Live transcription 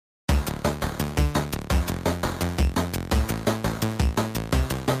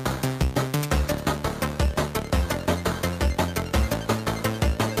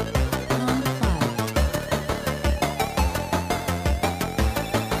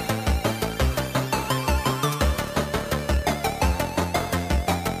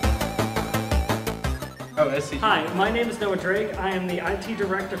SCG? Hi, my name is Noah Drake. I am the IT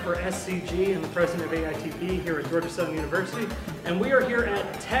Director for SCG and the President of AITP here at Georgia Southern University. And we are here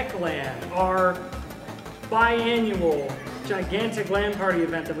at TekLAN, our biannual gigantic LAN party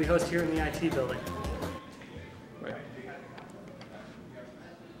event that we host here in the IT building.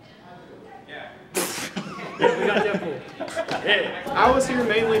 Yeah, we got Deadpool. Yeah. I was here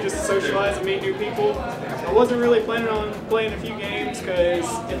mainly just to socialize and meet new people. I wasn't really planning on playing a few games because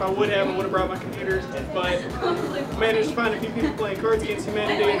if I would have brought my computer, but managed to find a few people playing Cards Against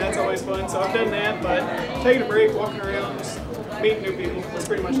Humanity, and that's always fun. So I've done that, but taking a break, walking around, just meeting new people. That's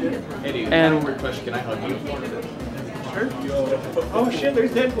pretty much it. Eddie, and weird question, can I hug you? Sure. Oh shit,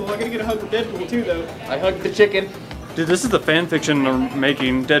 there's Deadpool. I gotta get a hug with Deadpool too, though. I hugged the chicken. Dude, this is the fan fiction they're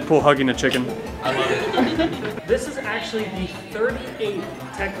making, Deadpool hugging a chicken. I love it. This is actually the 38th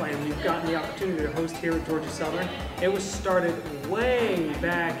TekLAN we've gotten the opportunity to host here at Georgia Southern. It was started way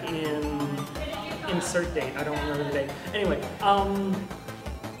back in insert date. I don't remember the date. Anyway,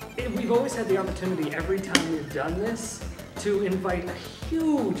 we've always had the opportunity every time we've done this to invite a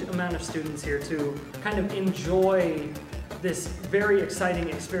huge amount of students here to kind of enjoy this very exciting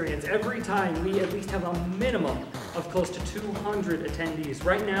experience. Every time we at least have a minimum of close to 200 attendees.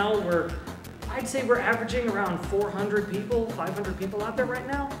 Right now I'd say we're averaging around 400 people, 500 people out there right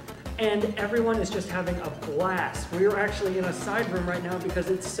now, and everyone is just having a blast. We're actually in a side room right now because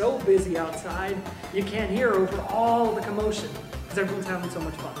it's so busy outside, you can't hear over all the commotion because everyone's having so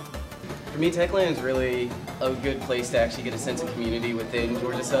much fun. For me, TekLAN is really a good place to actually get a sense of community within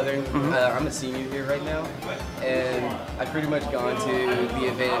Georgia Southern. I'm a senior here right now, and I've pretty much gone to the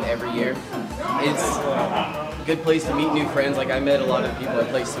event every year. It's a good place to meet new friends. Like, I met a lot of people I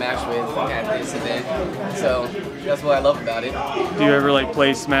play Smash with at this event, so that's what I love about it. Do you ever like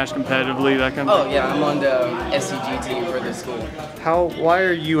play Smash competitively, that kind of Oh thing? yeah, I'm on the SCG team for the school. Why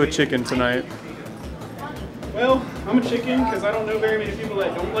are you a chicken tonight? Well, I'm a chicken because I don't know very many people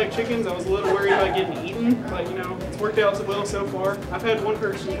that don't like chickens. I was a little worried about getting eaten, but you know, it's worked out so well so far. I've had one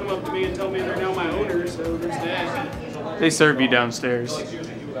person come up to me and tell me they're now my owner, so there's that. They serve you downstairs.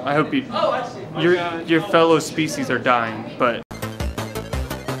 I hope your fellow species are dying, but